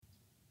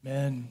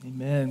Amen.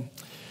 Amen.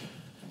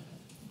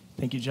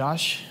 Thank you,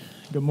 Josh.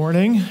 Good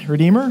morning,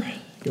 Redeemer.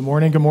 Good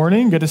morning. Good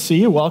morning. Good to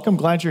see you. Welcome.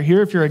 Glad you're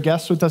here. If you're a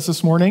guest with us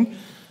this morning,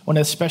 I want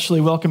to especially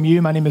welcome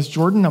you. My name is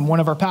Jordan. I'm one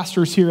of our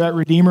pastors here at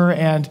Redeemer,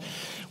 and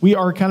we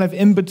are kind of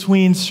in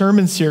between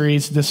sermon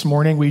series this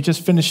morning. We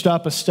just finished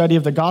up a study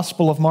of the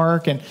Gospel of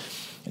Mark, and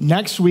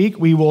next week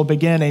we will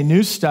begin a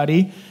new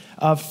study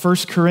of 1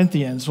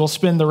 Corinthians. We'll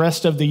spend the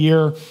rest of the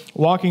year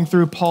walking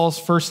through Paul's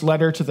first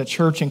letter to the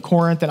church in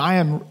Corinth, and I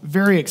am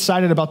very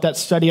excited about that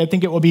study. I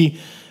think it will be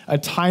a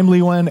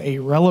timely one, a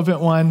relevant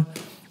one,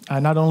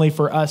 not only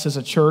for us as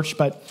a church,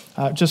 but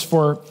just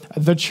for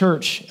the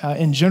church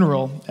in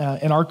general,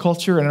 in our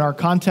culture and in our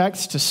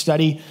context, to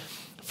study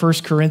 1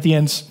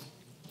 Corinthians.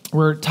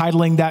 We're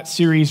titling that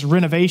series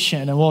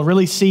Renovation, and we'll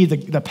really see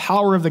the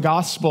power of the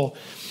gospel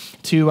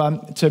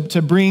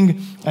to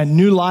bring a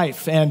new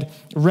life and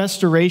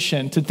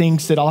restoration to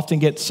things that often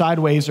get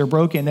sideways or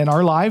broken in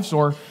our lives,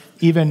 or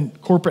even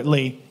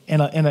corporately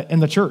in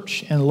the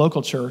church, in the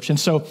local church. And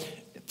so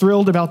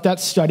thrilled about that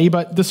study.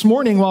 But this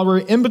morning, while we're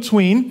in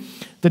between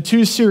the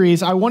two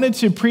series, I wanted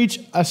to preach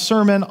a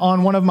sermon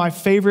on one of my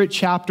favorite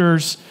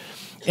chapters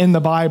in the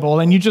Bible.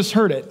 And you just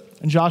heard it.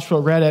 And Joshua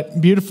read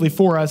it beautifully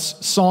for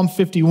us, Psalm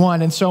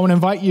 51. And so I want to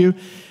invite you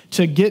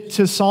to get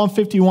to Psalm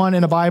 51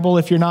 in a Bible.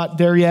 If you're not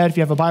there yet, if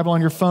you have a Bible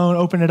on your phone,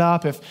 open it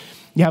up. If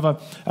you have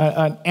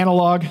an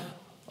analog,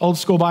 old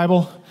school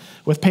Bible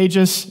with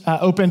pages,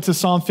 open to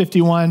Psalm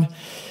 51.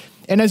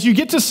 And as you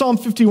get to Psalm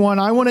 51,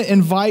 I want to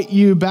invite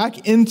you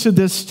back into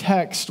this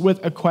text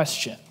with a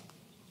question.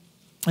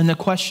 And the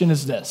question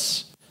is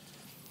this: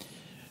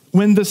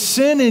 when the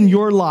sin in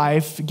your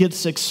life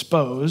gets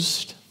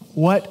exposed,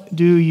 what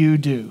do you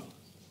do?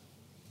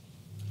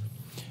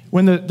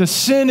 When the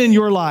sin in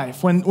your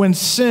life, when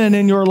sin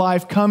in your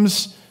life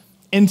comes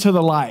into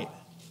the light,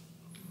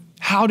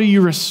 how do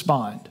you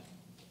respond?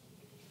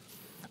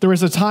 There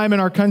was a time in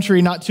our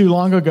country not too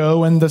long ago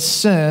when the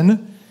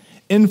sin,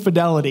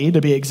 infidelity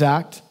to be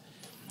exact,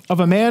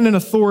 of a man in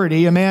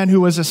authority, a man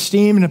who was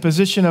esteemed in a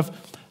position of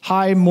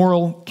high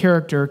moral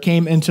character,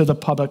 came into the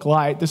public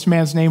light. This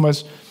man's name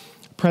was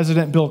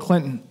President Bill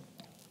Clinton.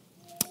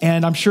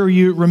 And I'm sure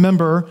you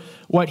remember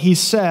what he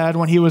said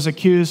when he was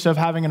accused of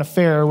having an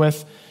affair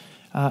with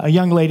a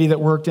young lady that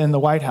worked in the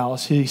White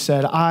House. He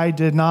said, "I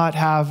did not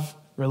have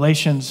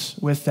relations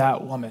with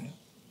that woman."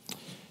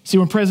 See,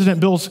 when President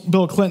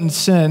Bill Clinton's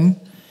sin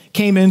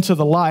came into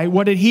the light,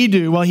 what did he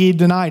do? Well, he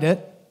denied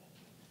it,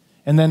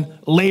 and then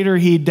later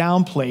he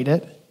downplayed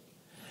it.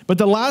 But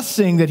the last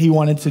thing that he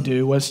wanted to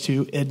do was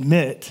to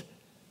admit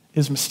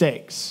his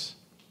mistakes.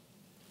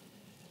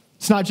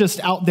 It's not just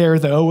out there,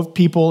 though, with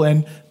people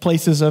in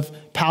places of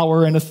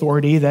power and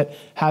authority that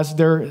has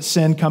their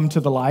sin come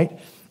to the light.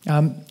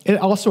 It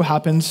also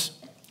happens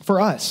for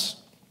us.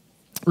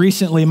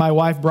 Recently, my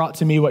wife brought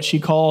to me what she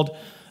called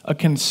a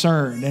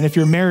concern. And if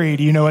you're married,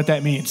 you know what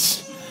that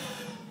means.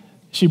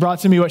 She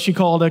brought to me what she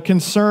called a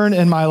concern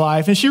in my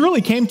life. And she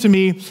really came to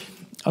me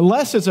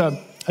less as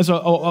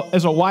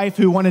a wife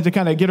who wanted to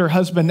kind of get her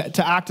husband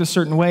to act a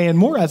certain way, and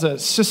more as a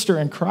sister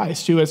in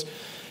Christ who is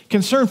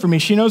concerned for me.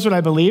 She knows what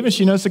I believe, and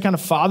she knows the kind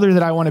of father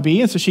that I want to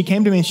be. And so she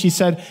came to me and she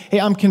said, "Hey,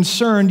 I'm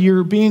concerned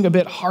you're being a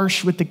bit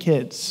harsh with the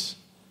kids.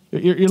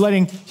 You're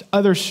letting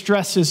other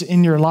stresses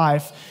in your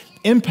life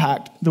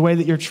impact the way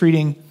that you're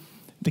treating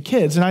the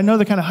kids. And I know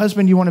the kind of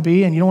husband you want to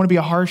be, and you don't want to be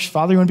a harsh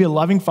father. You want to be a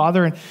loving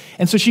father."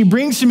 And so she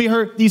brings to me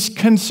these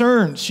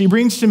concerns. She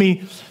brings to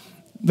me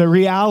the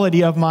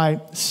reality of my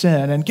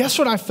sin. And guess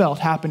what I felt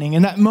happening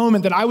in that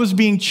moment that I was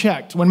being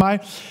checked? When my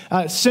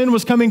sin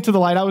was coming to the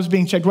light, I was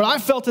being checked. What I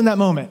felt in that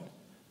moment,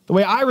 the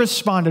way I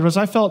responded, was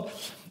I felt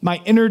my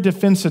inner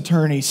defense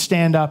attorney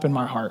stand up in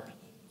my heart.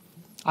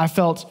 I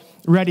felt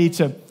ready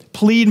to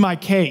plead my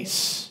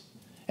case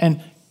and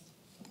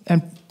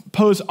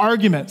pose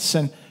arguments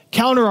and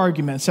counter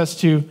arguments as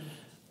to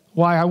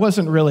why I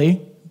wasn't really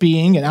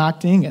being and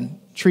acting and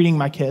treating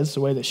my kids the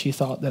way that she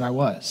thought that I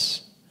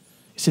was.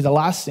 You see, the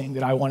last thing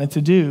that I wanted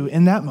to do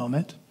in that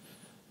moment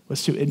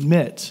was to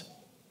admit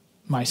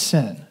my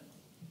sin.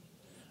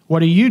 What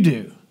do you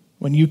do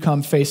when you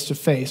come face to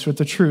face with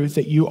the truth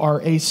that you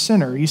are a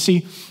sinner? You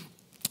see,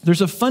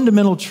 there's a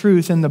fundamental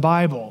truth in the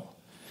Bible,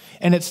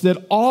 and it's that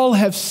all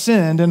have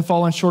sinned and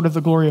fallen short of the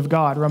glory of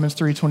God. Romans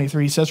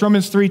 3:23 says.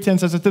 Romans 3:10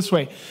 says it this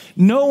way: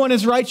 no one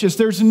is righteous.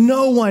 There's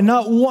no one,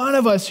 not one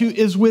of us, who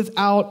is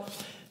without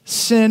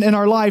sin in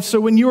our life.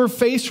 So when you are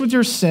faced with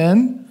your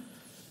sin,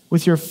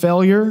 with your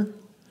failure,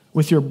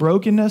 with your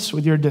brokenness,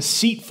 with your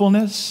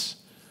deceitfulness,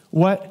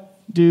 what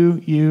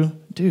do you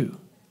do?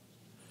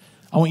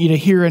 I want you to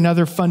hear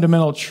another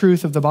fundamental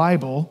truth of the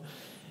Bible,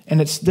 and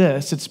it's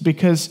this: it's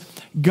because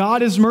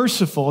God is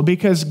merciful, we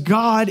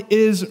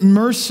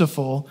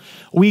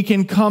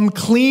can come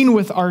clean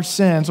with our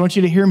sins. I want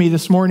you to hear me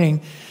this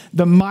morning.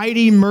 The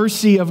mighty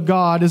mercy of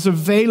God is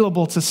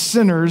available to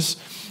sinners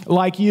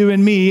like you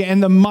and me,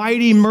 and the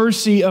mighty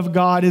mercy of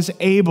God is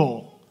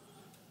able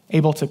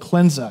to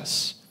cleanse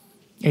us,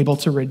 able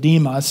to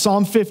redeem us.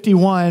 Psalm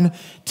 51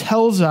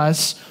 tells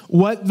us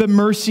what the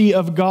mercy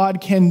of God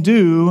can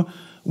do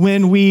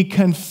when we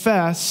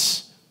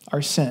confess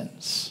our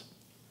sins.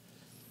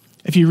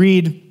 If you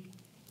read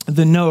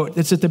the note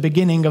that's at the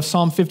beginning of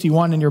Psalm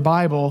 51 in your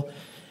Bible,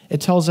 it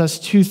tells us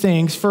two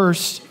things.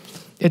 First,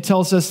 it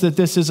tells us that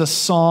this is a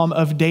Psalm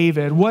of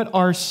David. What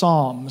are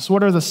Psalms?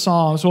 What are the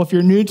Psalms? Well, if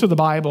you're new to the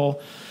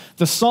Bible,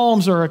 the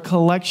Psalms are a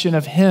collection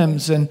of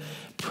hymns and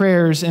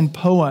prayers and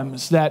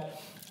poems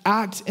that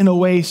act in a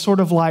way sort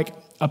of like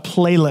a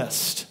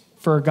playlist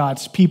for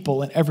God's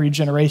people in every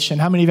generation.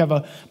 How many of you have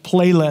a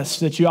playlist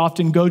that you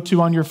often go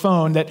to on your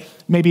phone that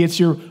maybe it's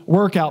your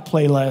workout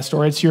playlist,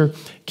 or it's your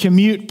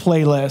commute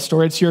playlist,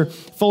 or it's your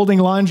folding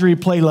laundry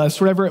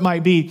playlist, whatever it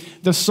might be?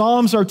 The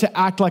Psalms are to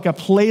act like a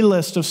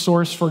playlist of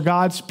sorts for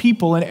God's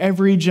people in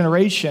every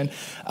generation,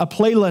 a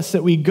playlist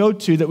that we go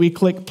to, that we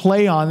click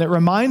play on, that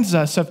reminds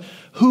us of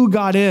who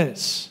God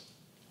is,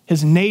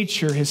 his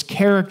nature, his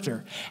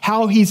character,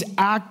 how he's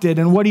acted,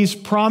 and what he's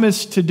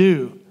promised to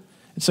do.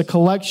 It's a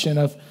collection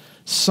of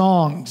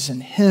songs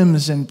and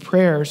hymns and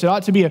prayers. It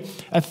ought to be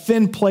a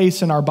thin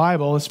place in our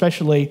Bible,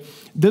 especially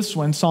this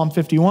one, Psalm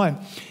 51.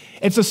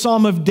 It's a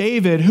Psalm of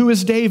David. Who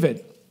is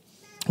David?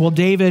 Well,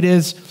 David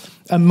is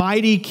a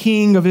mighty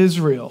king of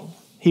Israel.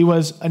 He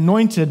was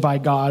anointed by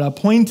God,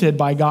 appointed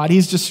by God.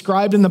 He's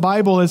described in the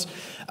Bible as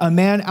a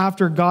man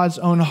after God's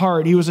own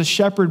heart. He was a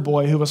shepherd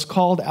boy who was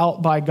called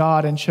out by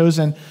God and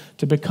chosen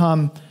to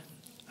become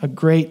a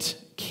great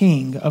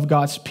king of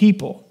God's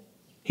people.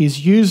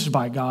 He's used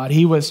by God.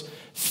 He was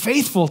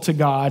faithful to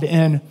God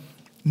in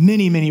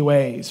many, many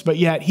ways. But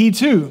yet he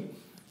too,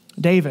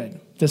 David,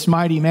 this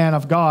mighty man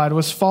of God,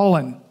 was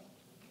fallen.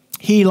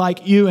 He,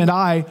 like you and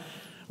I,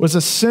 was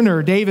a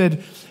sinner.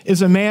 David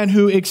is a man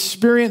who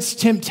experienced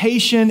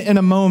temptation in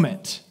a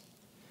moment.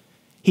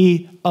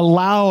 He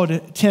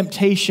allowed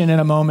temptation in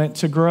a moment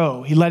to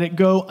grow. He let it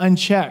go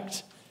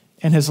unchecked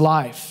in his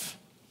life.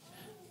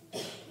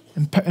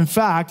 In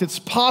fact, it's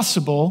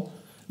possible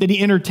that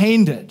he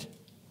entertained it.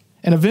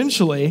 And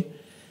eventually,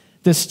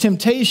 this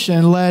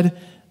temptation led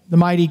the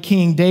mighty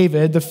King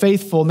David, the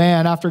faithful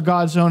man after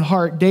God's own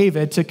heart,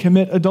 David, to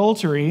commit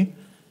adultery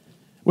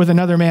with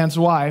another man's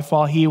wife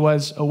while he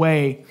was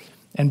away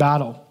in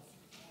battle.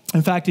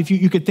 In fact, if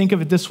you could think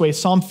of it this way,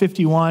 Psalm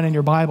 51 in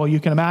your Bible, you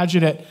can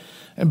imagine it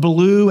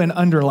blue and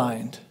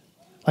underlined,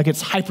 like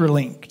it's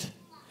hyperlinked.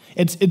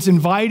 It's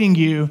inviting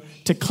you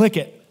to click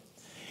it.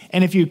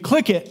 And if you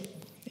click it,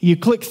 you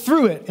click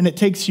through it, and it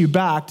takes you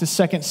back to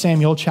 2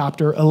 Samuel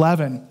chapter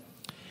 11.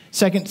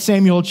 2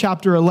 Samuel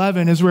chapter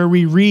 11 is where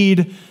we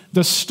read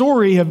the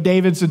story of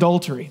David's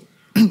adultery,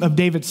 of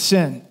David's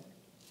sin.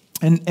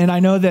 And I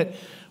know that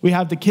we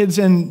have the kids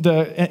in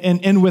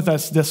with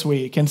us this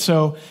week. And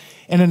so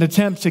in an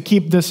attempt to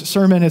keep this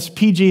sermon as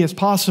PG as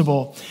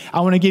possible,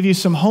 I want to give you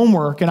some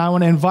homework, and I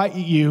want to invite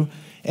you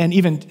and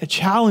even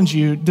challenge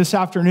you this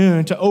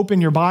afternoon to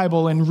open your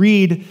Bible and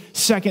read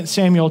 2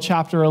 Samuel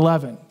chapter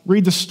 11.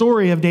 Read the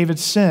story of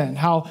David's sin,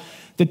 how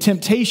the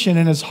temptation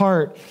in his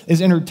heart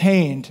is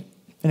entertained,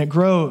 and it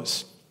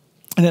grows,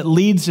 and it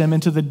leads him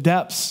into the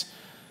depths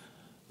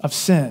of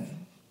sin.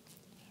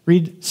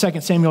 Read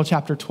 2 Samuel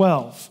chapter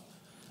 12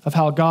 of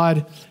how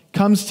God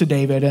comes to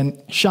David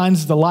and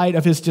shines the light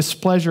of his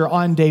displeasure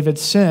on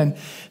David's sin.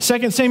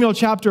 2 Samuel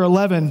chapter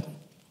 11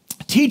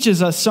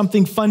 teaches us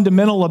something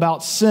fundamental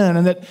about sin,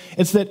 and that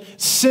it's that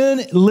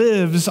sin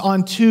lives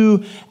on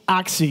two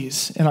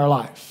axes in our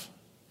life.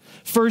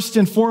 First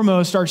and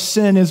foremost, our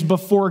sin is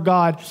before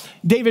God.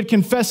 David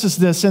confesses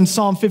this in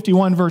Psalm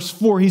 51, verse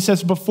 4. He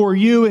says, "Before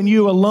you and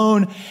you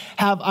alone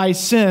have I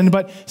sinned."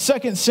 But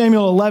 2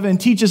 Samuel 11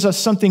 teaches us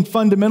something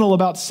fundamental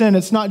about sin.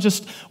 It's not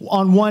just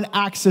on one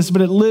axis,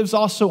 but it lives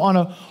also on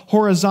a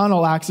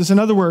horizontal axis. In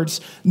other words,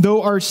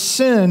 though our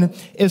sin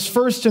is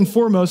first and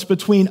foremost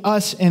between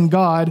us and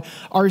God,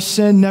 our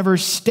sin never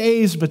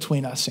stays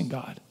between us and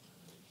God.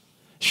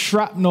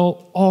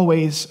 Shrapnel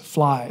always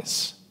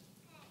flies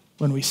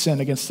when we sin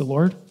against the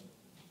Lord.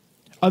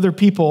 Other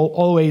people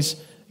always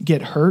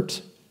get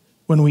hurt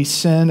when we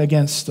sin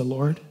against the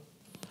Lord.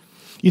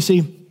 You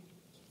see,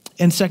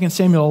 in 2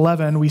 Samuel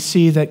 11, we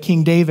see that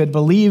King David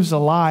believes a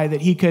lie that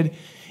he could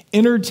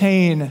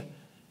entertain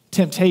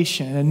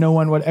temptation and no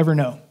one would ever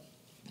know.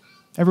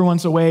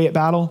 Everyone's away at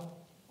battle.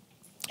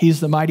 He's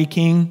the mighty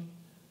king.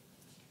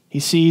 He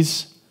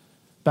sees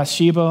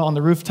Bathsheba on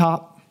the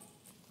rooftop.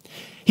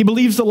 He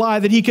believes the lie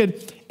that he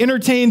could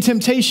entertain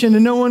temptation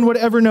and no one would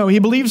ever know. He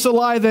believes the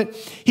lie that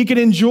he could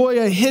enjoy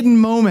a hidden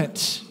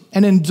moment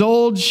and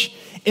indulge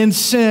in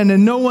sin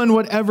and no one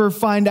would ever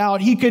find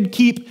out. He could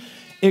keep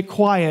it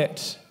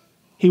quiet.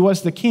 He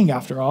was the king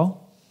after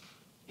all.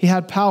 He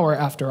had power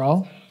after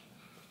all.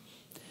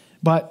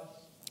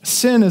 But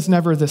sin is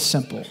never this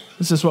simple.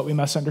 This is what we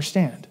must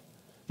understand.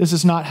 This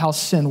is not how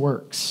sin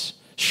works.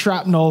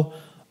 Shrapnel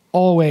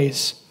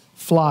always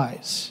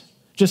flies.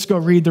 Just go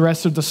read the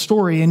rest of the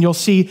story and you'll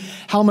see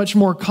how much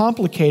more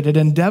complicated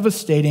and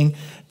devastating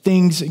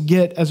things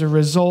get as a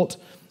result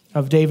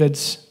of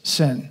David's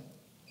sin.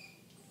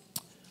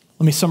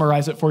 Let me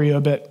summarize it for you a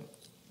bit.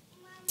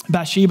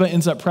 Bathsheba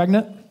ends up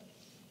pregnant.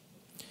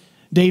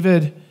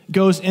 David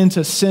goes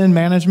into sin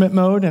management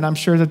mode, and I'm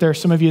sure that there are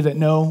some of you that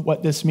know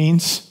what this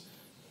means.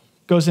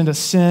 Goes into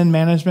sin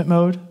management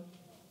mode.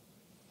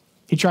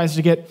 He tries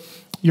to get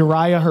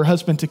Uriah, her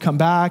husband, to come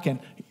back,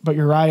 but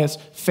Uriah is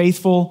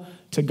faithful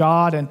to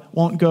God and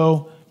won't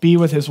go be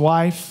with his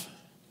wife.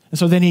 And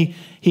so then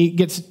he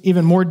gets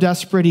even more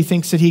desperate. He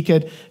thinks that he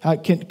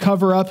can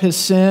cover up his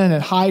sin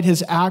and hide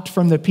his act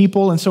from the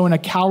people. And so in a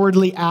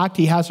cowardly act,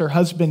 he has her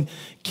husband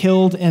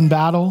killed in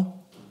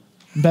battle.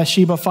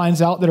 Bathsheba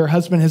finds out that her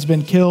husband has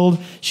been killed.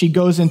 She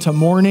goes into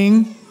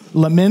mourning,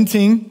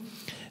 lamenting.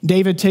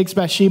 David takes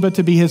Bathsheba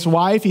to be his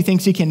wife. He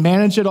thinks he can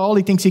manage it all.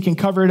 He thinks he can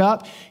cover it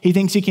up. He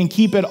thinks he can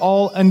keep it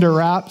all under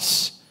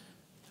wraps.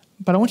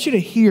 But I want you to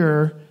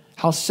hear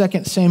how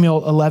 2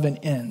 Samuel 11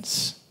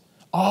 ends.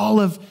 All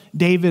of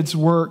David's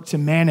work to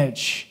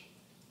manage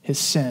his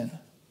sin.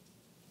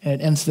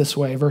 And it ends this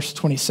way, verse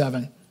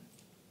 27.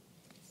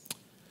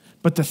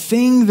 But the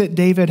thing that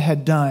David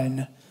had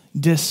done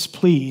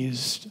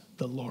displeased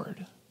the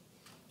Lord.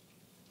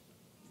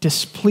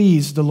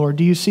 Displeased the Lord.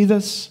 Do you see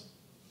this?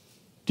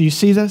 Do you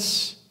see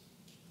this?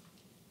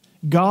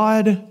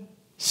 God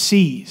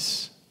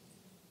sees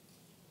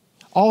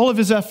all of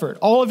his effort,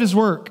 all of his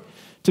work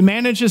to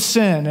manage his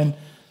sin and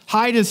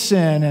hide his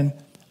sin and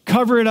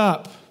cover it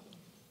up.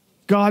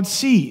 God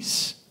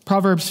sees.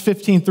 Proverbs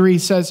 15:3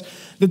 says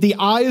that the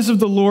eyes of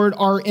the Lord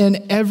are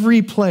in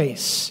every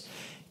place,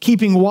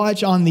 keeping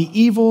watch on the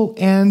evil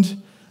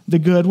and the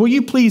good. Will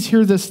you please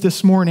hear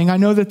this morning? I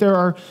know that there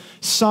are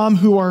some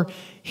who are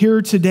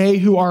here today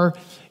who are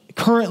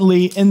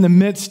currently in the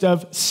midst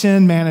of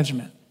sin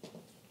management,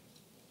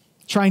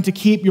 trying to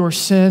keep your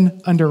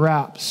sin under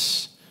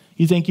wraps.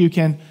 You think you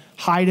can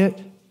hide it?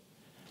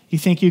 You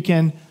think you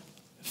can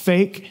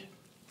fake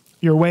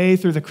your way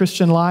through the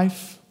Christian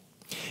life?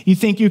 You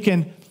think you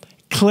can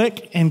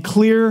click and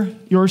clear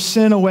your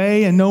sin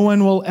away and no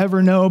one will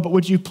ever know? But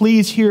would you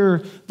please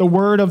hear the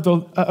word of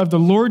the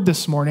Lord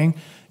this morning?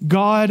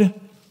 God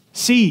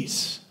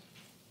sees.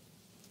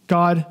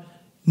 God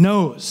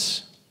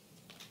knows.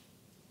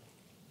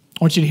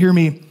 I want you to hear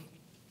me.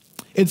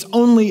 It's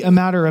only a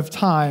matter of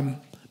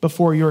time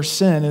before your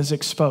sin is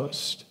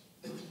exposed,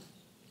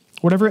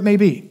 whatever it may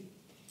be.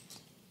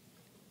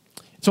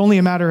 It's only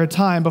a matter of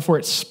time before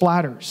it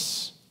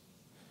splatters.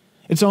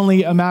 It's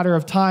only a matter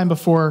of time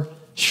before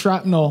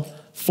shrapnel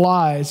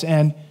flies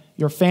and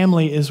your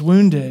family is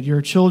wounded,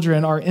 your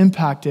children are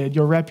impacted,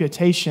 your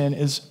reputation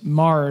is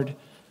marred,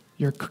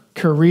 your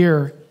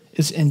career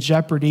is in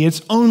jeopardy.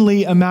 It's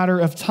only a matter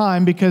of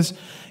time because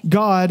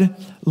God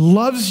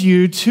loves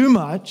you too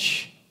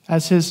much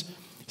as his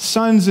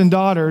sons and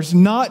daughters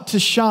not to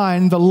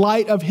shine the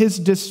light of his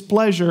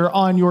displeasure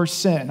on your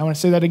sin. I want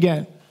to say that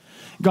again.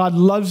 God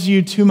loves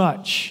you too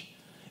much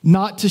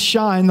not to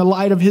shine the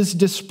light of his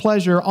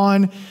displeasure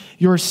on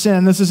your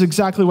sin. This is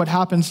exactly what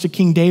happens to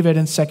King David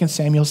in 2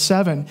 Samuel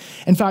 7.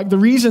 In fact, the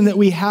reason that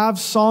we have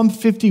Psalm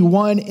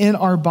 51 in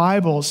our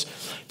Bibles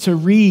to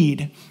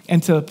read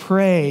and to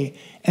pray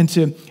and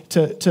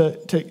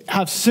to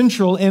have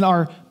central in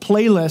our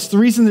playlist, the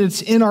reason that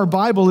it's in our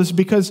Bible is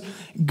because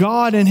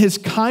God in his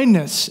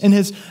kindness and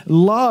his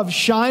love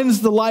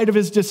shines the light of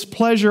his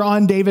displeasure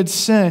on David's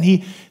sin.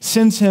 He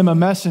sends him a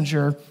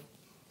messenger,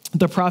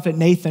 the prophet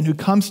Nathan, who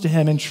comes to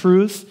him in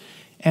truth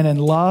and in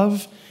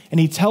love, and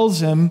he tells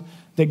him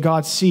that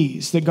God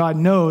sees, that God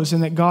knows,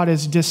 and that God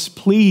is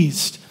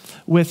displeased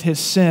with his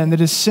sin, that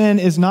his sin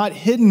is not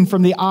hidden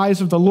from the eyes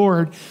of the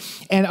Lord.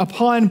 And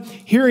upon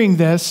hearing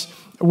this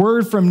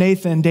word from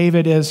Nathan,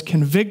 David is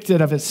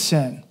convicted of his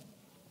sin.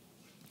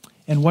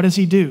 And what does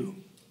he do?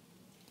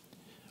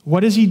 What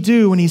does he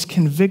do when he's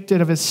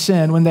convicted of his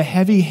sin, when the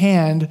heavy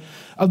hand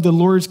of the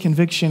Lord's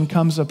conviction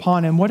comes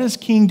upon him? What does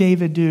King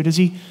David do? Does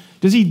he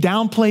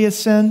downplay his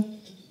sin?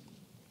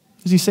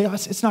 Does he say, oh,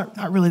 it's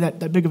not really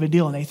that big of a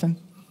deal, Nathan?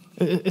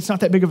 It's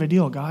not that big of a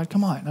deal, God.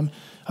 Come on,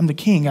 I'm the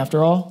king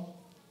after all.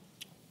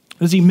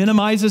 Does he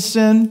minimize his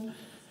sin?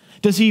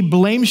 Does he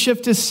blame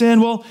shift his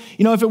sin? Well,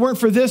 if it weren't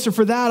for this or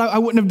for that, I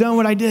wouldn't have done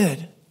what I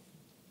did.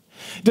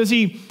 Does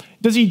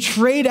he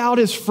trade out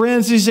his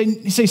friends? Does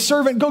he say,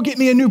 servant, go get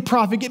me a new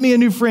prophet, get me a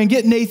new friend,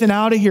 get Nathan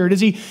out of here?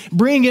 Does he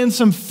bring in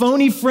some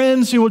phony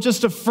friends who will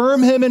just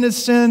affirm him in his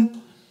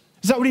sin?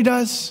 Is that what he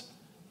does?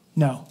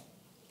 No.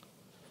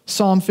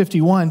 Psalm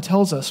 51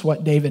 tells us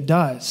what David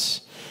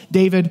does.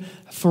 David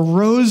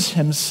throws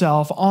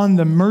himself on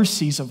the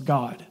mercies of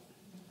God.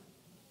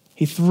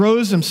 He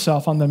throws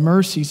himself on the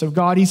mercies of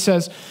God. He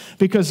says,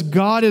 because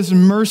God is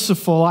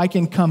merciful, I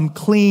can come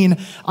clean.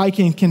 I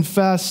can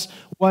confess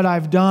what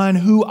I've done,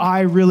 who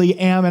I really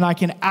am, and I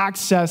can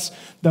access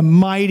the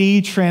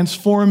mighty,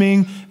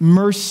 transforming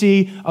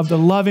mercy of the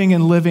loving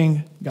and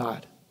living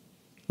God.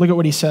 Look at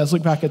what he says.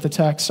 Look back at the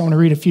text. I want to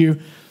read a few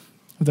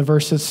of the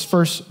verses.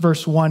 First,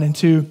 verse 1 and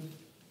 2.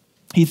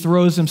 He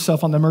throws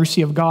himself on the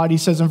mercy of God. He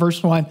says in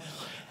verse 1,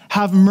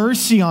 have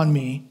mercy on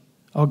me,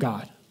 O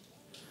God,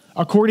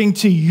 according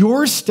to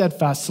your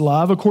steadfast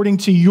love, according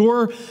to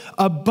your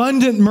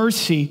abundant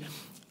mercy,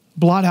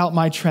 blot out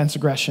my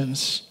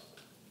transgressions.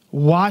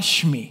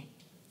 Wash me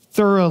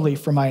thoroughly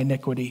from my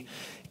iniquity.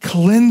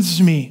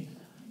 Cleanse me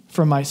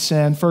from my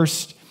sin.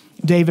 First,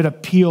 David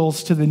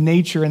appeals to the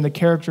nature and the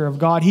character of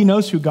God. He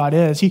knows who God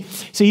is.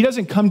 He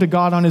doesn't come to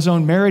God on his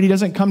own merit. He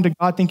doesn't come to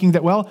God thinking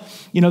that, well,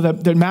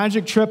 the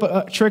magic trick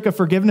of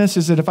forgiveness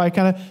is that if I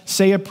kind of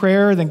say a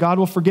prayer, then God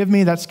will forgive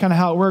me. That's kind of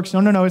how it works.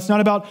 No. It's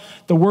not about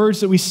the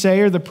words that we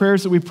say or the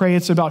prayers that we pray.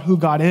 It's about who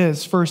God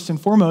is first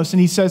and foremost. And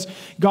he says,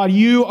 God,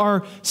 you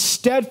are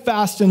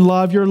steadfast in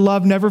love. Your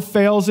love never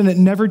fails and it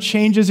never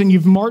changes. And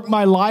you've marked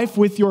my life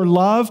with your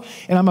love.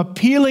 And I'm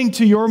appealing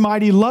to your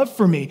mighty love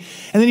for me.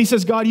 And then he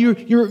says, God,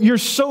 you're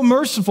so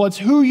merciful. It's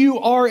who you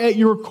are at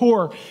your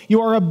core.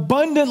 You are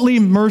abundantly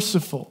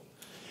merciful.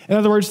 In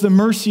other words, the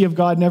mercy of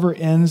God never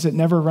ends. It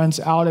never runs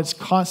out. It's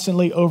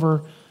constantly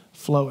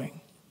overflowing.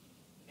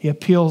 He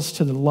appeals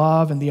to the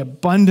love and the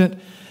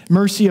abundant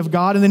mercy of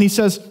God. And then he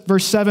says,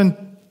 verse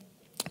 7,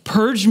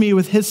 purge me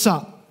with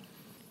hyssop,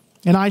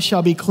 and I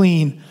shall be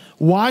clean.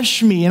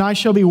 Wash me, and I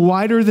shall be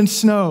whiter than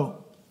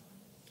snow.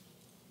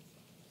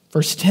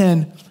 Verse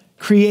 10,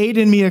 create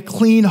in me a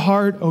clean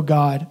heart, O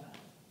God,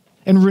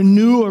 and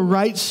renew a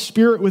right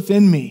spirit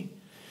within me.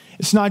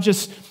 It's not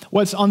just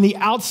what's on the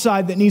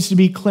outside that needs to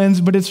be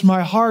cleansed, but it's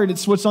my heart.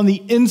 It's what's on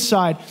the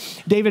inside.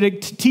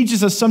 David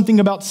teaches us something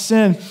about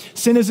sin.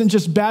 Sin isn't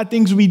just bad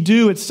things we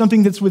do. It's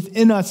something that's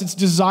within us. It's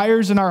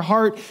desires in our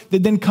heart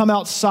that then come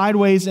out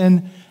sideways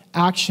in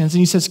actions. And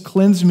he says,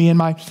 cleanse me in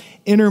my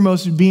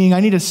innermost being. I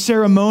need a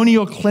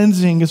ceremonial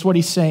cleansing is what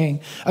he's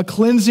saying. A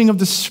cleansing of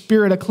the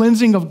Spirit, a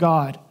cleansing of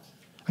God.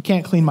 I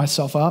can't clean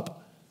myself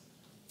up.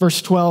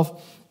 Verse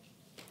 12,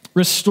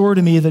 restore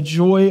to me the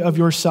joy of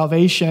your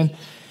salvation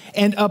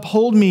and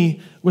uphold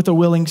me with a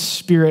willing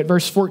spirit.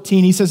 Verse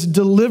 14, he says,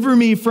 deliver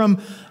me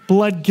from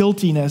blood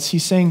guiltiness.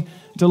 He's saying,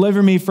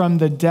 deliver me from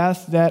the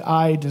death that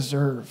I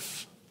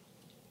deserve.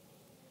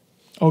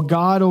 O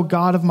God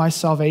of my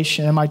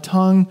salvation, and my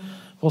tongue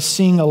will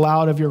sing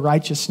aloud of your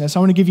righteousness. I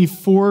want to give you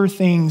 4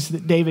 things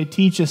that David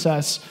teaches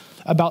us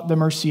about the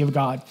mercy of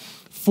God.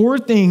 4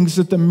 things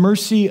that the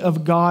mercy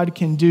of God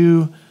can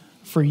do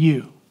for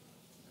you.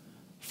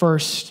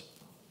 First,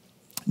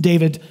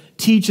 David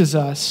teaches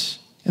us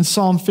in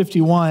Psalm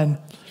 51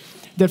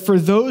 that for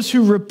those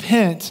who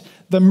repent,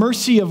 the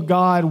mercy of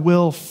God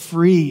will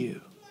free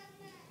you.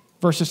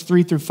 Verses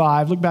 3 through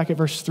 5. Look back at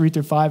verses 3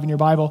 through 5 in your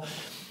Bible.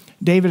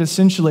 David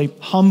essentially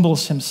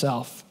humbles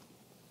himself.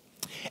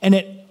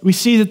 And we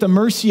see that the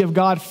mercy of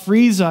God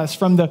frees us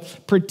from the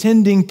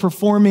pretending,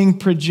 performing,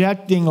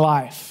 projecting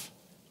life.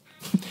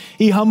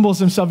 He humbles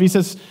himself. He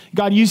says,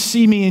 God, you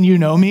see me and you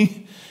know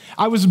me.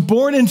 I was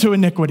born into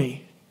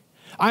iniquity.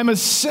 I'm a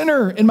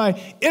sinner in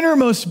my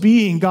innermost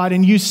being, God,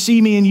 and you see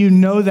me and you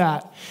know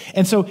that.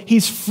 And so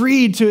he's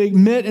freed to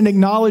admit and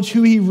acknowledge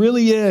who he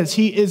really is.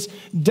 He is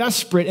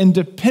desperate and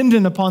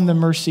dependent upon the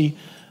mercy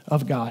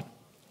of God.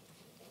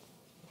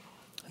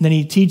 And then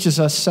he teaches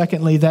us,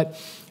 secondly, that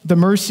the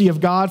mercy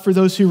of God for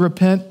those who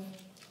repent,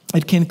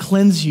 it can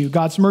cleanse you.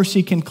 God's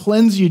mercy can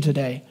cleanse you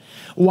today.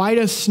 White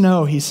as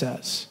snow, he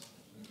says.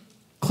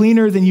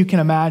 Cleaner than you can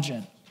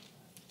imagine.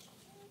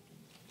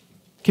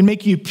 Can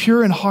make you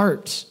pure in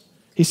heart,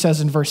 he says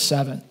in verse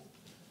 7.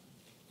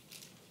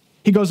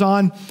 He goes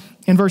on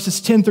in verses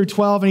 10 through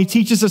 12, and he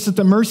teaches us that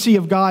the mercy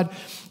of God,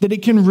 that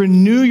it can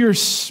renew your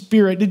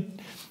spirit.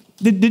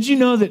 Did you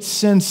know that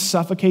sin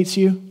suffocates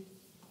you?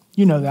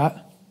 You know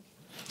that.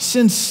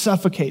 Sin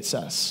suffocates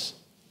us.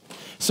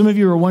 Some of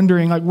you are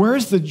wondering,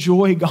 where's the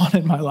joy gone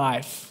in my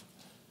life?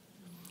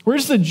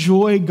 Where's the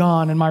joy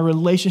gone in my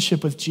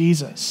relationship with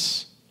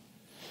Jesus?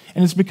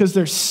 And it's because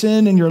there's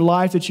sin in your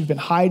life that you've been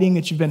hiding,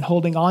 that you've been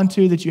holding on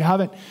to, that you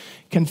haven't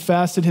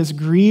confessed. It has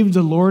grieved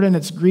the Lord and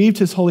it's grieved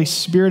his Holy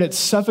Spirit. It's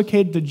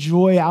suffocated the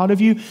joy out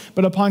of you.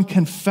 But upon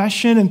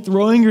confession and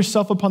throwing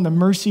yourself upon the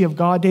mercy of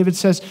God, David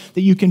says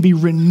that you can be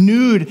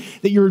renewed,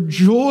 that your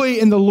joy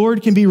in the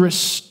Lord can be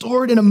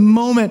restored in a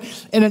moment,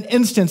 in an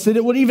instance, that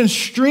it would even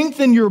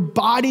strengthen your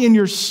body and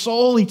your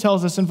soul, he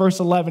tells us in verse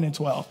 11 and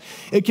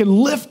 12. It can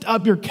lift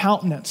up your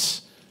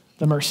countenance,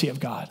 the mercy of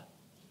God.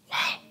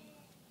 Wow.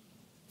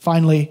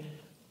 Finally,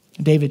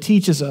 David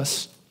teaches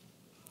us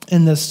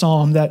in this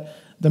psalm that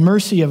the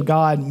mercy of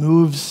God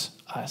moves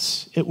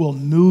us. It will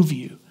move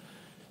you.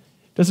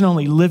 It doesn't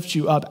only lift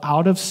you up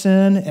out of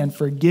sin and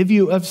forgive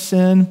you of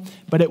sin,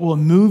 but it will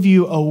move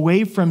you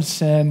away from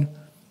sin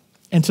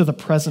into the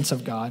presence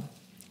of God,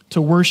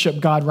 to worship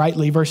God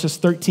rightly. Verses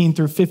 13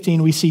 through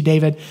 15, we see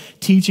David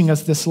teaching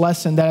us this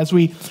lesson that as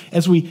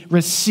we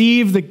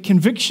receive the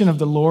conviction of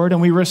the Lord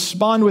and we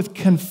respond with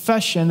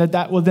confession,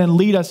 that will then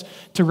lead us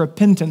to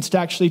repentance, to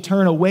actually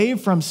turn away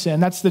from sin.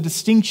 That's the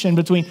distinction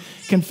between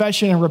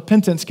confession and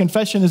repentance.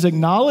 Confession is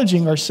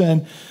acknowledging our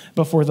sin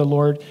before the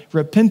Lord.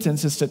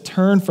 Repentance is to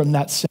turn from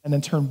that sin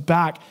and turn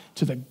back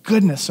to the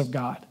goodness of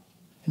God.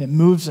 And it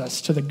moves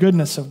us to the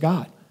goodness of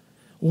God.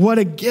 What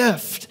a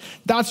gift.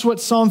 That's what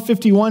Psalm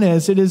 51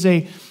 is. It is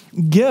a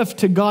gift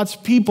to God's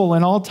people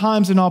in all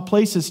times and all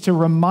places to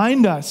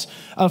remind us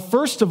of,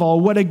 first of all,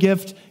 what a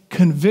gift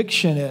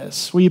conviction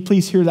is. Will you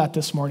please hear that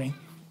this morning?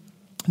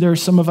 There are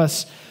some of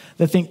us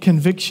that think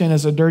conviction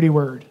is a dirty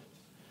word.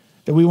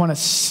 that we want to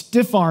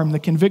stiff arm the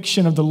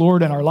conviction of the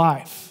Lord in our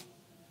life.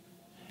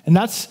 And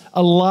that's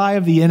a lie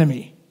of the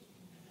enemy.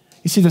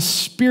 You see, the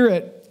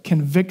Spirit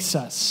convicts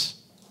us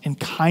in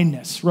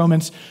kindness.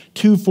 Romans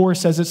 2:4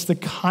 says it's the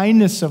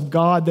kindness of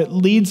God that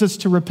leads us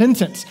to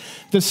repentance.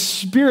 The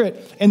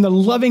Spirit and the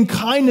loving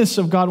kindness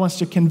of God wants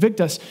to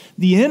convict us.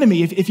 The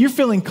enemy, if you're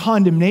feeling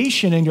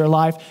condemnation in your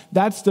life,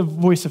 that's the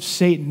voice of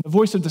Satan. The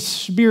voice of the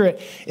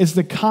Spirit is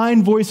the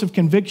kind voice of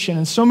conviction.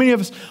 And so many of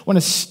us want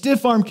to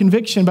stiff-arm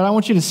conviction, but I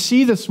want you to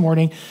see this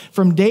morning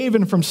from David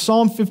and from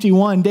Psalm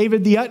 51,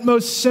 David, the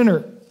utmost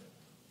sinner.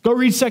 Go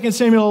read 2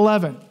 Samuel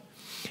 11.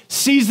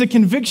 Sees the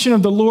conviction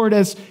of the Lord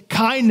as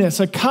kindness,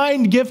 a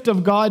kind gift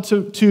of God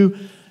to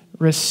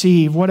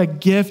receive. What a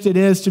gift it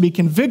is to be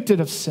convicted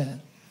of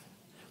sin.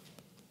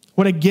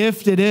 What a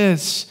gift it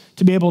is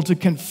to be able to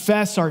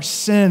confess our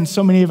sin.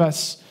 So many of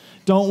us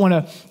don't want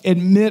to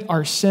admit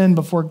our sin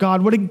before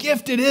God. What a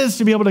gift it is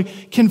to be able to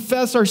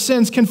confess our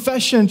sins.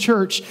 Confession,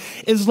 church,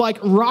 is like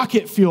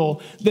rocket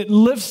fuel that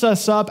lifts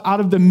us up out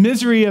of the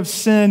misery of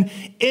sin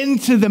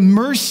into the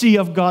mercy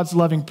of God's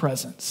loving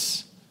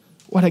presence.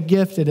 What a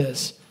gift it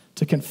is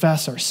to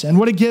confess our sin.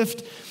 What a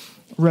gift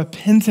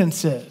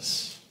repentance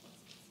is.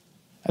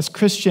 As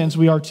Christians,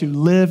 we are to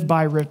live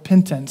by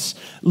repentance,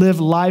 live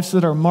lives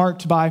that are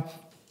marked by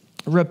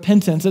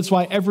repentance. That's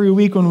why every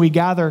week when we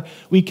gather,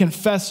 we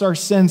confess our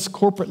sins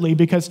corporately,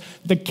 because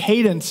the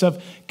cadence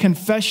of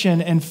confession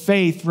and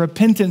faith,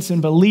 repentance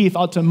and belief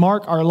ought to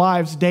mark our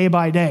lives day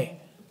by day.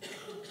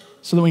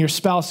 So that when your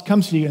spouse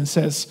comes to you and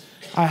says,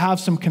 I have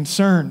some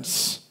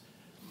concerns,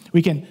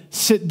 we can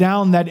sit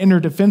down that inner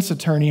defense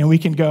attorney and we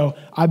can go,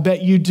 I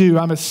bet you do,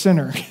 I'm a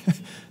sinner.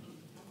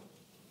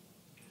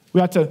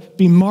 We ought to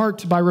be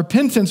marked by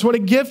repentance. What a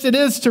gift it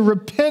is to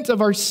repent of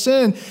our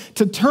sin,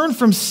 to turn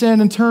from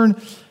sin and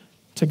turn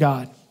to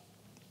God.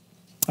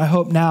 I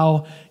hope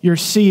now you're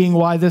seeing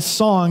why this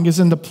song is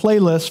in the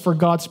playlist for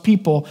God's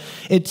people.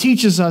 It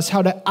teaches us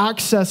how to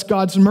access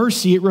God's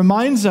mercy. It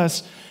reminds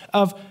us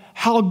of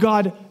how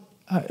God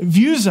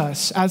views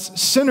us as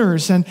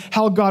sinners and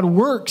how God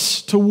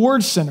works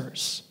towards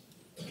sinners.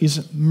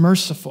 He's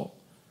merciful,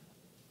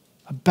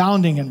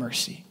 abounding in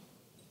mercy.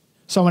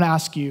 So I want to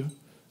ask you,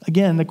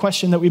 again, the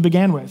question that we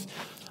began with.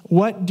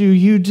 What do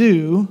you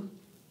do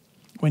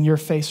when you're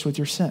faced with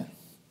your sin?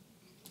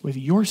 With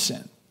your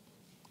sin?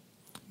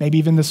 Maybe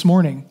even this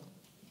morning,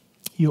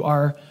 you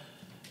are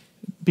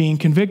being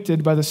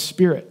convicted by the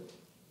Spirit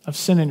of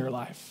sin in your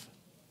life.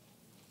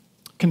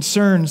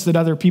 Concerns that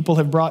other people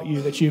have brought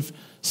you that you've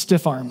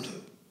stiff-armed.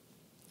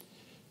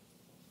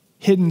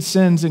 Hidden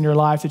sins in your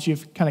life that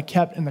you've kind of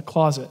kept in the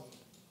closet.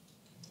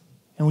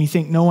 And we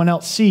think no one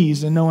else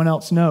sees and no one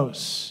else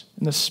knows.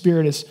 And the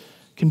Spirit is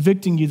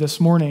convicting you this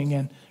morning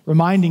and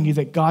reminding you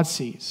that God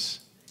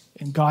sees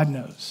and God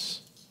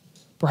knows.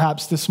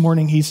 Perhaps this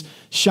morning He's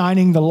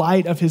shining the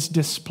light of His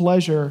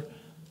displeasure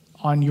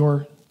on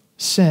your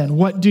sin.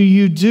 What do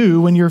you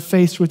do when you're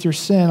faced with your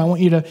sin? I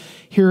want you to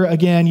hear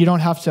again, you don't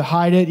have to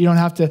hide it. You don't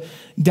have to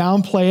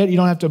downplay it. You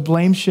don't have to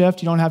blame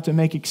shift. You don't have to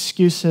make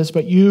excuses,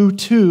 but you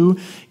too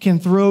can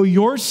throw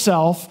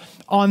yourself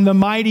on the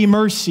mighty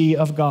mercy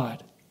of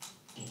God.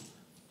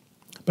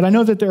 But I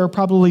know that there are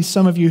probably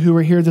some of you who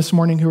are here this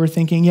morning who are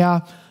thinking,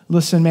 yeah,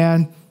 listen,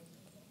 man,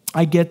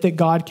 I get that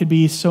God could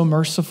be so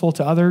merciful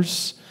to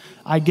others.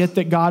 I get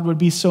that God would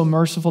be so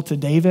merciful to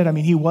David. I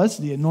mean, he was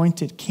the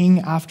anointed king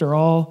after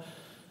all.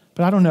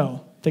 But I don't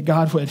know that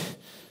God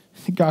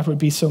would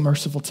be so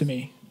merciful to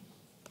me.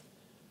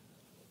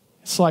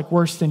 It's like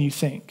worse than you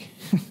think.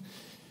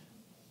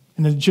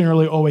 And it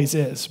generally always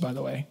is, by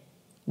the way.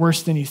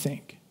 Worse than you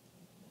think.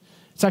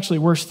 It's actually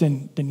worse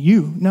than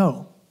you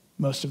know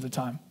most of the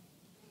time.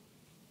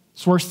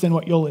 It's worse than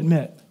what you'll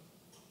admit.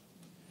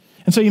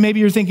 And so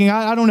maybe you're thinking,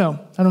 I don't know.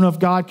 I don't know if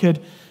God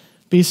could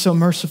be so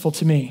merciful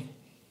to me.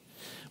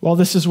 Well,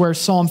 this is where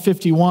Psalm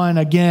 51,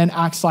 again,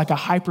 acts like a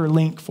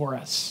hyperlink for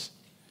us.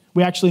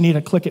 We actually need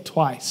to click it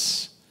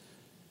twice.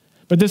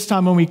 But this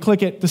time when we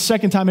click it, the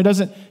second time, it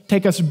doesn't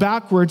take us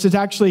backwards. It's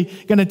actually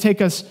going to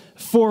take us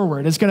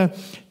forward. It's going to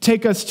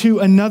take us to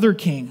another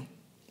king,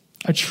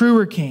 a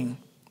truer king,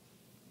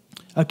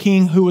 a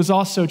king who was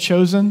also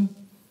chosen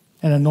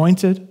and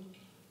anointed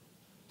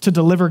to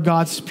deliver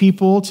God's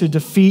people, to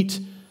defeat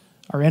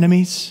our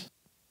enemies.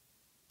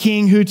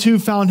 King who too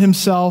found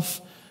himself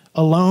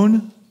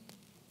alone.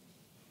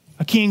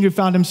 A king who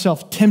found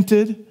himself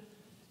tempted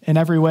in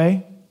every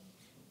way.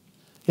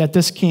 Yet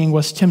this king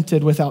was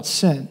tempted without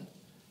sin.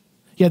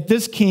 Yet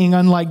this king,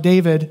 unlike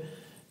David,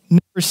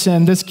 never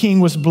sinned. This king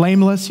was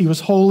blameless. He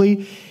was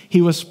holy.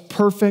 He was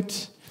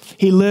perfect.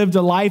 He lived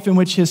a life in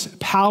which his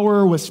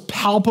power was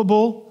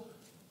palpable.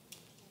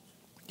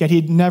 Yet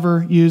he'd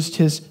never used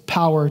his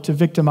power to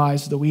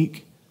victimize the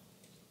weak,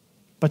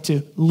 but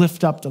to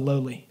lift up the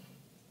lowly.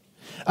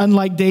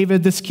 Unlike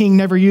David, this king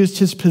never used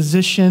his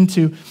position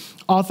to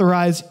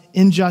authorize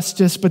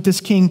injustice, but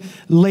this king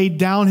laid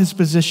down his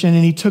position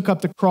and he took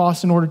up the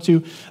cross in order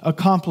to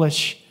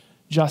accomplish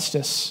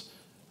justice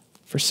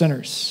for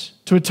sinners,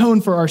 to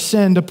atone for our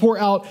sin, to pour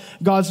out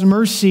God's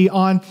mercy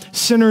on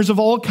sinners of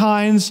all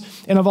kinds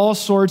and of all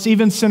sorts,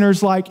 even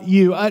sinners like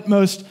you,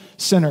 utmost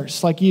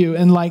sinners like you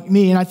and like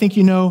me. And I think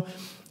you know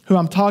who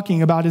I'm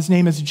talking about. His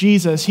name is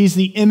Jesus. He's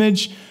the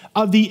image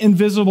of the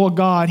invisible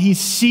God. He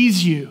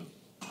sees you.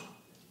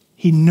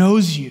 He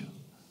knows you.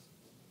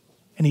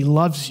 And he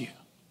loves you.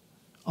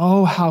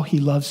 Oh, how he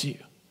loves you.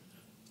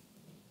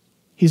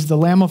 He's the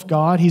Lamb of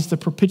God. He's the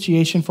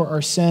propitiation for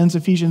our sins.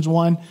 Ephesians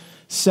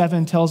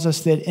 1:7 tells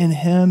us that in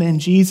him, in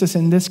Jesus,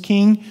 in this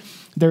King,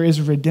 there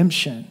is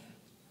redemption,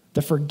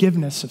 the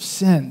forgiveness of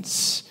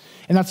sins.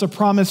 And that's a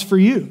promise for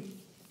you.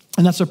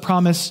 And that's a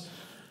promise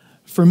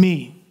for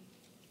me.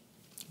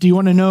 Do you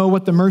want to know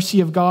what the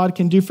mercy of God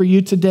can do for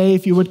you today?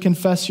 If you would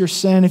confess your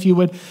sin, if you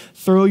would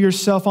throw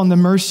yourself on the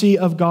mercy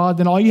of God,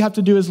 then all you have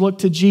to do is look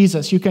to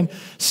Jesus. You can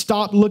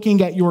stop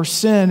looking at your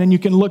sin and you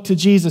can look to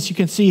Jesus. You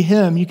can see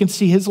him. You can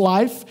see his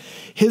life,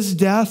 his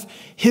death,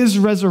 his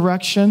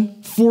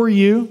resurrection for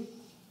you.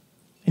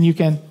 And you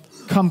can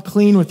come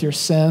clean with your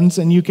sins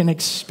and you can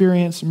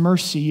experience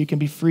mercy. You can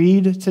be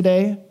freed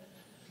today.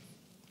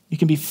 You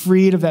can be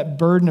freed of that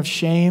burden of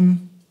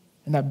shame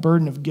and that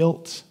burden of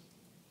guilt.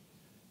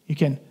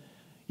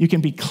 You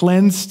can be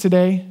cleansed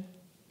today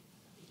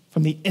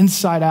from the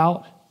inside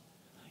out.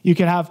 You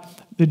can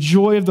have the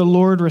joy of the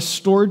Lord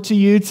restored to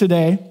you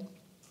today.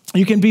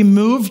 You can be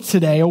moved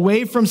today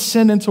away from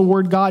sin and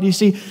toward God. You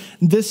see,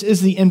 this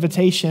is the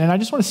invitation. And I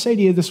just want to say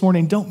to you this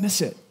morning, don't miss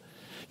it.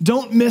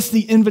 Don't miss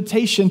the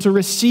invitation to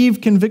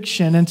receive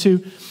conviction and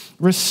to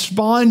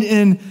respond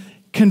in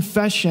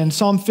confession.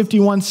 Psalm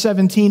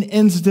 51:17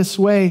 ends this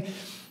way.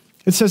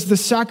 It says, the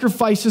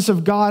sacrifices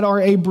of God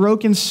are a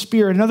broken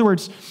spirit. In other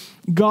words,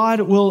 God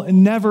will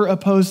never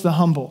oppose the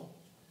humble.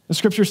 The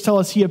scriptures tell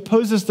us he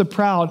opposes the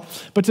proud,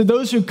 but to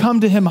those who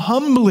come to him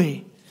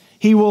humbly,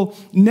 he will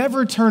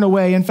never turn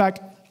away. In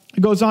fact,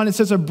 it goes on, it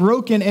says, a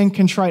broken and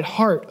contrite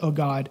heart, O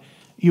God,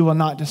 you will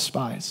not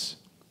despise.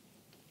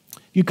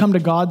 You come to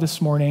God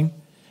this morning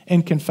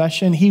in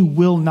confession, he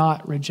will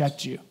not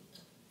reject you.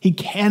 He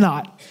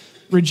cannot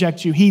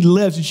reject you. He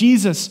lives.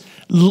 Jesus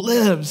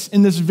lives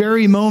in this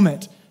very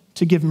moment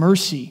to give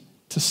mercy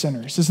to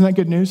sinners. Isn't that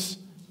good news?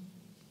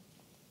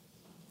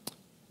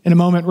 In a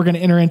moment, we're going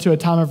to enter into a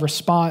time of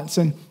response.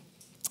 And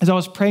as I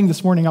was praying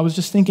this morning, I was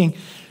just thinking,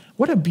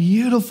 what a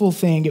beautiful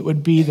thing it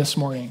would be this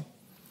morning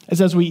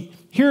as we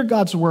hear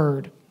God's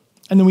word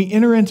and then we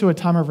enter into a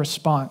time of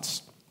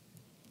response.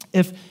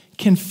 If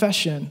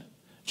confession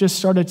just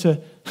started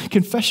to,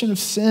 confession of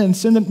sin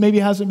that maybe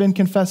hasn't been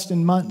confessed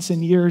in months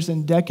and years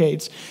and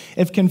decades,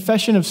 if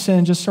confession of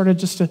sin just started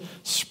just to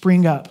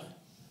spring up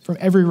from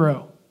every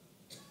row,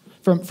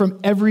 from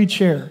every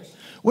chair,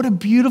 what a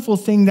beautiful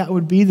thing that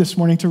would be this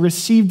morning to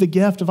receive the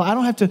gift of, I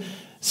don't have to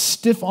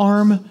stiff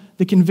arm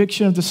the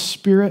conviction of the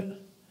Spirit.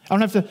 I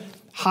don't have to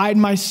hide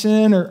my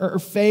sin or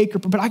fake,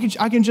 but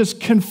I can just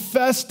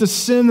confess the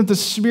sin that the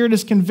Spirit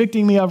is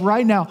convicting me of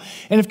right now.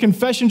 And if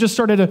confession just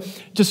started to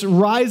just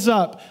rise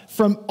up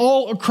from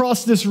all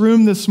across this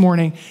room this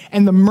morning,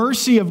 and the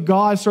mercy of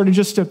God started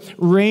just to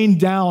rain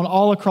down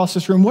all across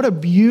this room, what a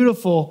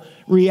beautiful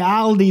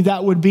reality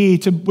that would be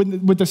to,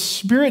 with the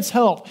Spirit's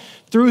help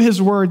through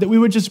his word, that we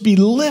would just be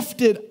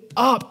lifted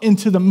up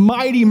into the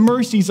mighty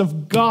mercies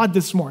of God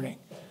this morning.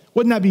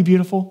 Wouldn't that be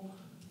beautiful?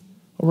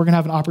 Well, we're going to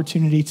have an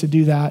opportunity to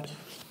do that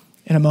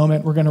in a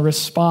moment. We're going to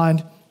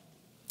respond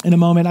in a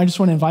moment. I just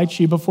want to invite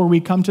you before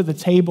we come to the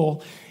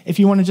table, if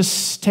you want to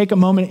just take a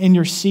moment in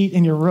your seat,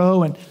 in your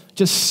row, and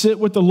just sit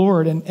with the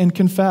Lord and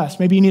confess.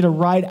 Maybe you need to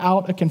write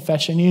out a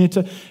confession. You need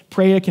to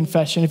pray a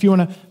confession. If you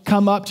want to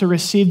come up to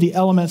receive the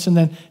elements and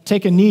then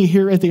take a knee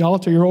here at the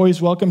altar, you're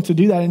always welcome to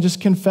do that and just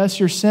confess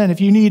your sin.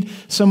 If you need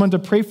someone to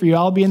pray for you,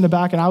 I'll be in the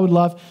back and I would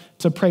love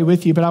to pray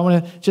with you. But I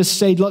want to just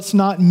say, let's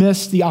not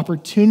miss the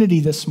opportunity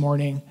this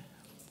morning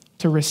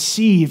to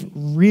receive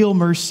real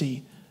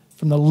mercy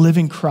from the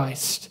living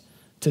Christ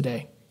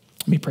today.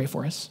 Let me pray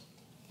for us.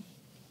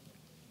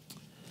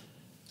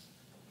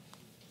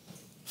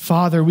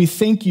 Father, we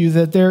thank you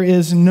that there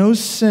is no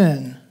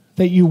sin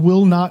that you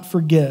will not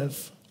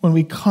forgive when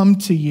we come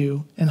to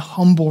you in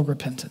humble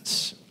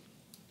repentance.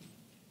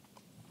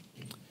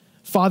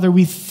 Father,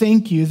 we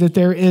thank you that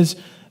there is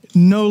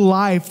no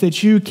life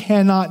that you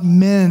cannot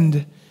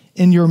mend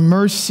in your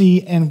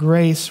mercy and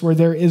grace where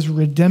there is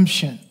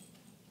redemption.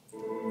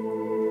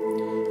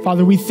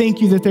 Father, we thank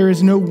you that there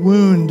is no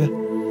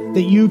wound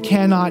that you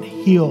cannot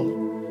heal.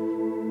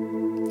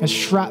 As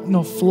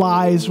shrapnel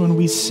flies when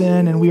we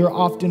sin, and we are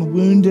often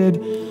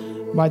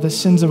wounded by the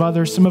sins of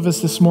others. Some of us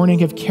this morning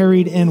have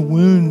carried in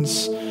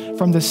wounds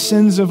from the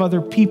sins of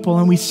other people,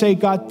 and we say,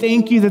 God,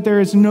 thank you that there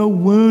is no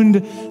wound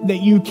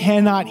that you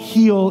cannot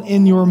heal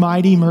in your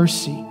mighty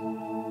mercy.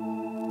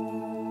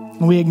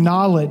 And we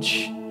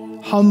acknowledge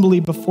humbly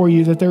before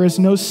you that there is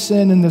no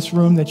sin in this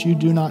room that you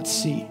do not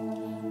see.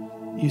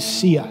 You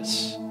see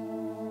us,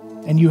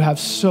 and you have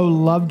so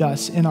loved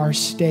us in our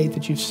state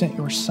that you've sent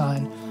your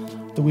Son,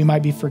 that we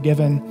might be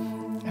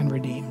forgiven and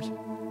redeemed.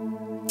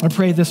 I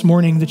pray this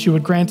morning that you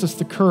would grant us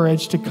the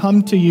courage to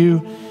come to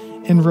you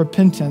in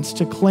repentance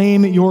to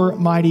claim your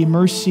mighty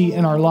mercy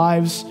in our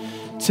lives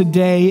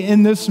today,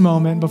 in this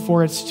moment,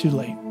 before it's too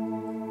late.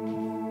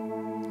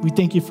 We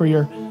thank you for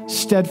your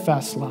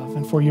steadfast love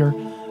and for your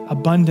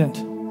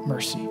abundant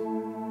mercy.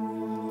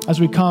 As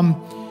we come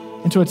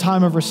into a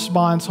time of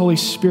response, Holy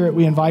Spirit,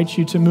 we invite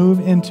you to move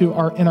in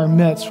our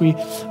midst. We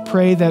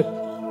pray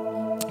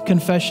that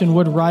confession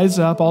would rise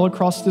up all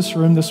across this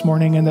room this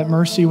morning and that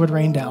mercy would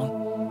rain down.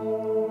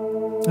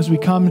 As we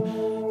come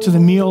to the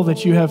meal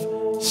that you have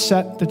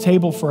set the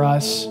table for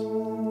us,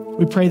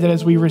 we pray that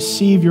as we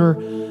receive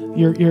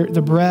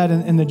the bread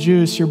and the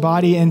juice, your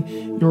body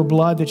and your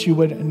blood, that you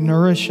would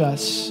nourish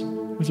us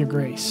with your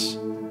grace,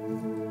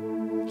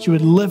 that you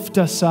would lift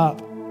us up,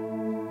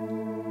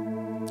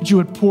 that you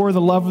would pour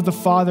the love of the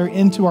Father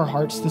into our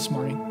hearts this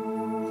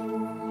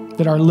morning,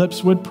 that our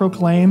lips would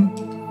proclaim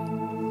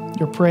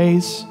your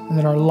praise and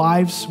that our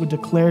lives would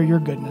declare your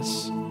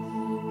goodness.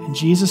 In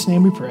Jesus'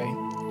 name we pray.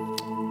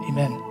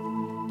 Amen.